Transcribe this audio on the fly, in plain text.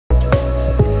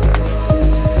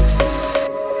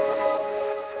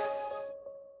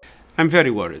I'm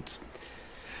very worried.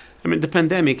 I mean, the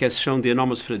pandemic has shown the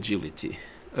enormous fragility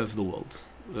of the world.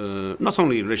 Not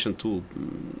only in relation to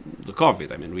the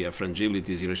COVID, I mean, we have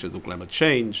fragilities in relation to climate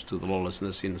change, to the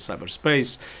lawlessness in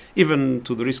cyberspace, even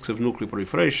to the risks of nuclear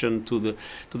proliferation, to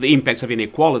the impacts of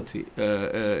inequality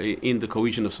in the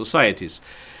cohesion of societies.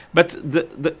 But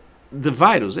the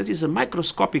virus, that is a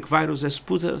microscopic virus, has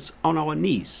put us on our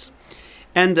knees.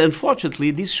 And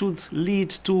unfortunately, this should lead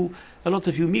to a lot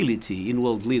of humility in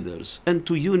world leaders and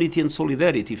to unity and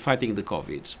solidarity fighting the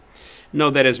COVID. No,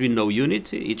 there has been no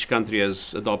unity. Each country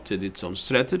has adopted its own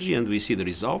strategy, and we see the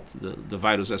result. The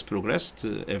virus has progressed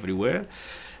everywhere.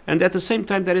 And at the same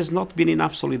time, there has not been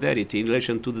enough solidarity in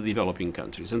relation to the developing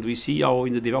countries. And we see how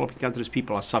in the developing countries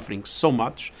people are suffering so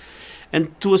much.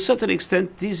 And to a certain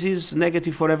extent, this is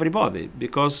negative for everybody,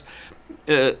 because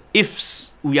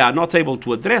if we are not able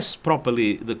to address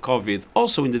properly the COVID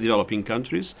also in the developing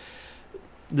countries,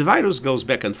 the virus goes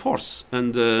back and forth,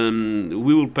 and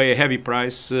we will pay a heavy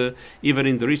price even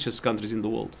in the richest countries in the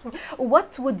world.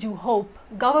 What would you hope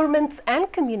governments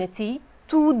and community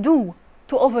to do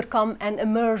to overcome and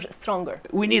emerge stronger?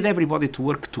 We need everybody to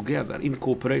work together in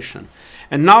cooperation.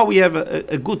 And now we have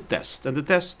a good test, and the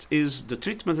test is the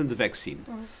treatment and the vaccine.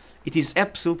 It is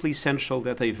absolutely essential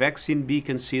that a vaccine be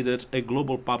considered a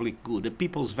global public good, a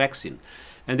people's vaccine,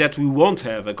 and that we won't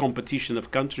have a competition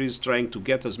of countries trying to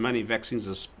get as many vaccines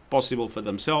as possible for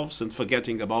themselves and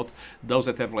forgetting about those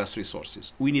that have less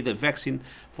resources. We need a vaccine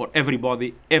for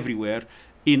everybody, everywhere,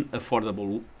 in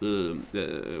affordable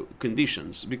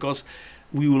conditions, because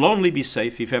we will only be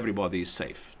safe if everybody is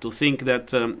safe. To think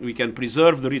that we can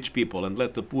preserve the rich people and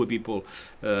let the poor people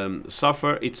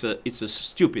suffer, it's a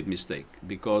stupid mistake,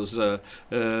 because there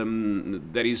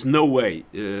is no way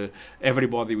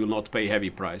everybody will not pay a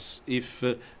heavy price if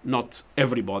not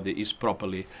everybody is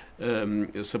properly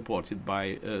supported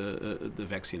by the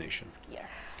vaccination. Yeah.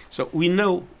 So we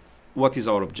know what is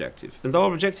our objective, and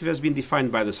our objective has been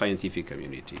defined by the scientific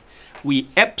community. We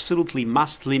absolutely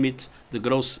must limit the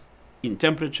growth in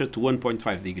temperature to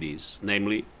 1.5 degrees,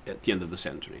 namely at the end of the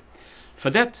century. For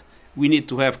that, we need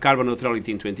to have carbon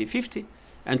neutrality in 2050,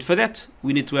 and for that,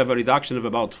 we need to have a reduction of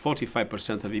about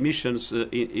 45% of emissions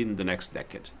in the next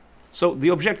decade. So the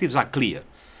objectives are clear.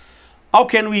 How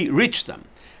can we reach them?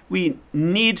 We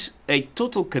need a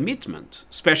total commitment,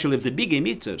 especially of the big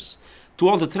emitters, to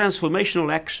all the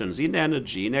transformational actions in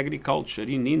energy, in agriculture,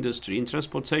 in industry, in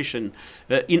transportation,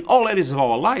 in all areas of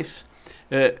our life.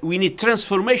 We need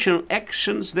transformational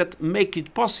actions that make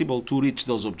it possible to reach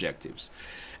those objectives.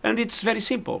 And it's very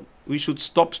simple. We should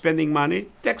stop spending money,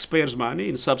 taxpayers' money,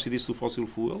 in subsidies to fossil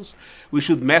fuels. We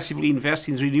should massively invest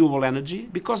in renewable energy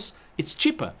because it's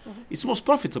cheaper, it's most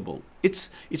profitable. It's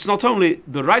not only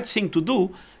the right thing to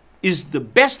do, it's the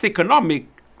best economic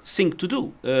thing to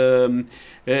do.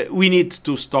 We need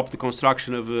to stop the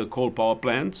construction of coal power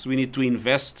plants. We need to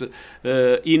invest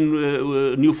in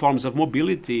new forms of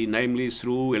mobility, namely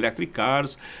through electric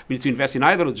cars. We need to invest in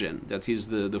hydrogen, that is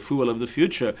the fuel of the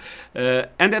future.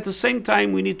 And at the same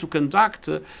time, we need to conduct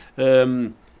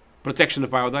protection of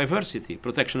biodiversity,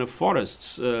 protection of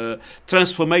forests,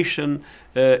 transformations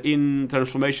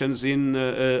in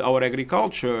our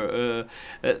agriculture.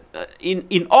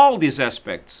 In all these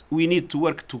aspects, we need to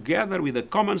work together with a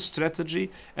common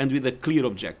strategy and with a clear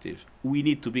objective. We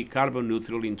need to be carbon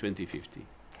neutral in 2050.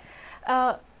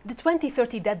 The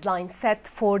 2030 deadline set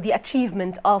for the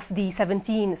achievement of the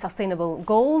 17 sustainable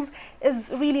goals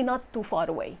is really not too far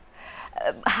away.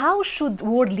 How should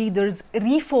world leaders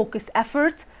refocus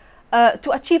efforts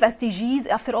to achieve SDGs?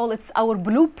 After all, it's our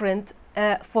blueprint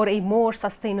for a more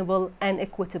sustainable and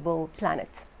equitable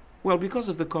planet. Well, because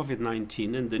of the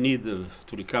COVID-19 and the need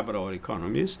to recover our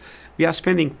economies, we are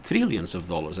spending trillions of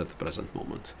dollars at the present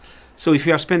moment. So if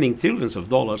we are spending trillions of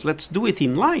dollars, let's do it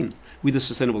in line with the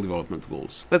Sustainable Development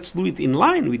Goals. Let's do it in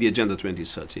line with the Agenda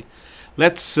 2030.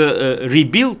 Let's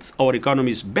rebuild our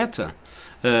economies better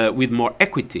with more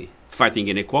equity, fighting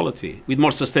inequality, with more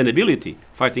sustainability,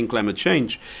 fighting climate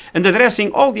change, and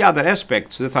addressing all the other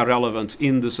aspects that are relevant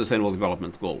in the Sustainable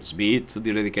Development Goals, be it the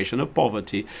eradication of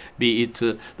poverty, be it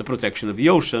the protection of the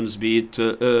oceans, be it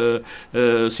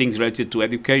things related to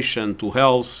education, to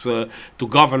health, to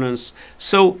governance.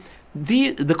 So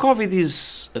the COVID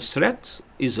is a threat,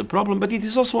 is a problem, but it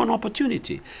is also an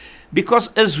opportunity,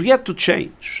 because as we had to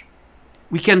change,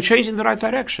 we can change in the right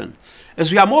direction.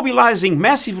 As we are mobilizing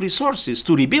massive resources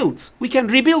to rebuild, we can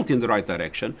rebuild in the right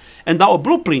direction. And our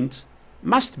blueprint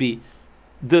must be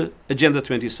the Agenda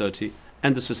 2030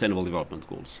 and the Sustainable Development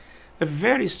Goals. A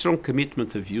very strong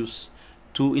commitment of youth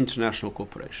to international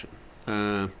cooperation.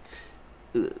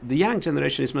 the young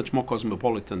generation is much more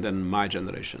cosmopolitan than my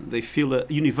generation. They feel a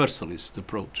universalist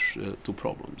approach to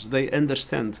problems. They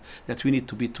understand that we need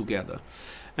to be together.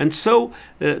 And so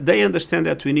they understand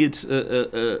that we need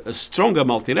a stronger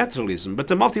multilateralism,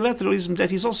 but a multilateralism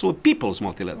that is also a people's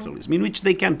multilateralism, in which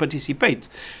they can participate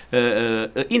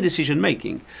in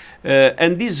decision-making.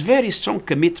 And this very strong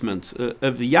commitment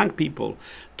of the young people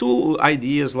to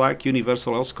ideas like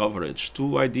universal health coverage,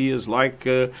 to ideas like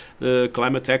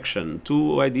climate action,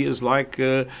 to ideas like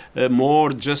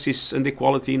more justice and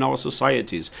equality in our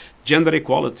societies, gender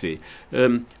equality,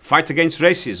 fight against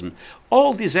racism.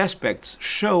 All these aspects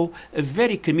show a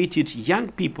very committed young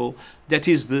people that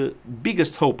is the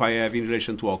biggest hope I have in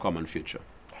relation to our common future.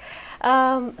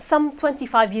 Some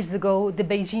 25 years ago, the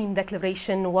Beijing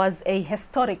Declaration was a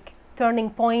historic turning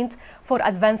point for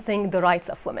advancing the rights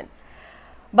of women.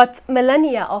 But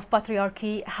millennia of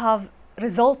patriarchy have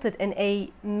resulted in a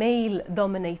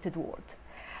male-dominated world.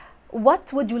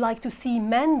 What would you like to see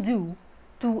men do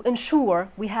to ensure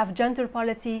we have gender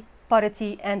parity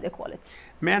and equality?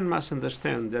 Men must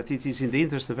understand that it is in the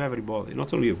interest of everybody,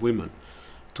 not only of women,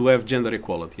 to have gender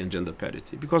equality and gender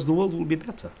parity, because the world will be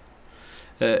better.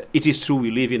 It is true we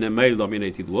live in a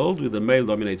male-dominated world with a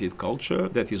male-dominated culture.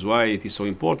 That is why it is so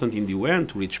important in the UN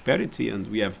to reach parity, and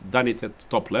we have done it at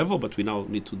top level, but we now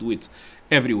need to do it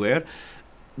everywhere.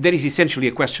 There is essentially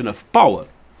a question of power.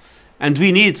 And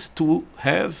we need to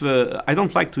have, I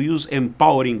don't like to use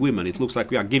empowering women. It looks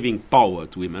like we are giving power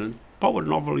to women. Power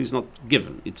normally is not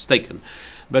given, it's taken.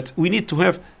 But we need to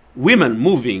have women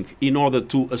moving in order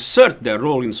to assert their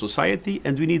role in society,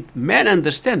 and we need men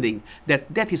understanding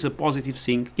that that is a positive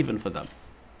thing even for them.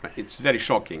 It's very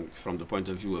shocking from the point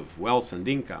of view of wealth and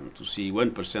income to see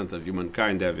 1% of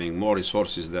humankind having more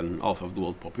resources than half of the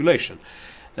world population.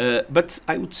 But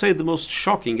I would say the most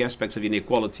shocking aspects of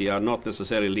inequality are not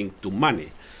necessarily linked to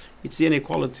money. It's the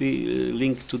inequality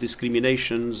linked to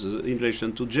discriminations in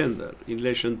relation to gender, in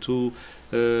relation to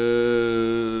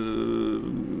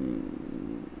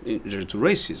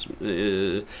racism,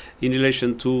 in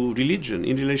relation to religion,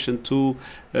 in relation to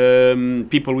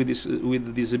people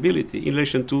with disability, in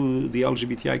relation to the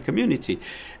LGBTI community.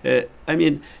 I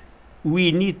mean,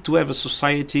 we need to have a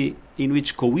society in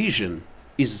which cohesion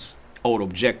is our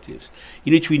objective,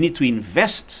 in which we need to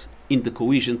invest in the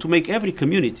cohesion to make every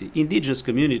community, indigenous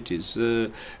communities,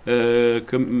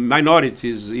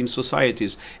 minorities in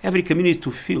societies, every community to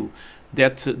feel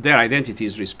that their identity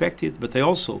is respected, but they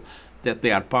also that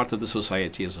they are part of the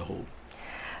society as a whole.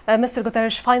 Mr.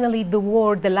 Guterres, finally,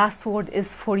 the last word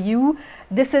is for you.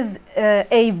 This is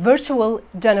a virtual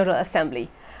General Assembly,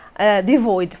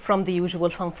 devoid from the usual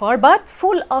fanfare, but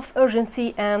full of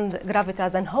urgency and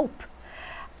gravitas and hope.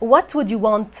 What would you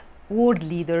want world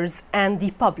leaders and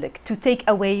the public to take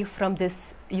away from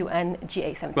this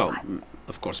UNGA 75? Well,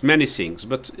 of course, many things,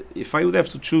 but if I would have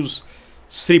to choose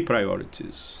 3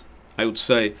 priorities, I would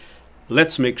say,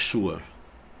 let's make sure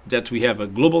that we have a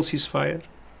global ceasefire.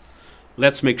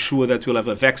 Let's make sure that we'll have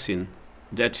a vaccine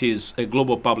that is a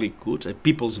global public good, a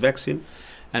people's vaccine.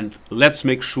 And let's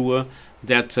make sure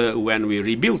that when we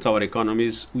rebuild our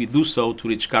economies, we do so to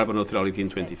reach carbon neutrality in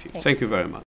 2050. Thank you very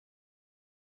much.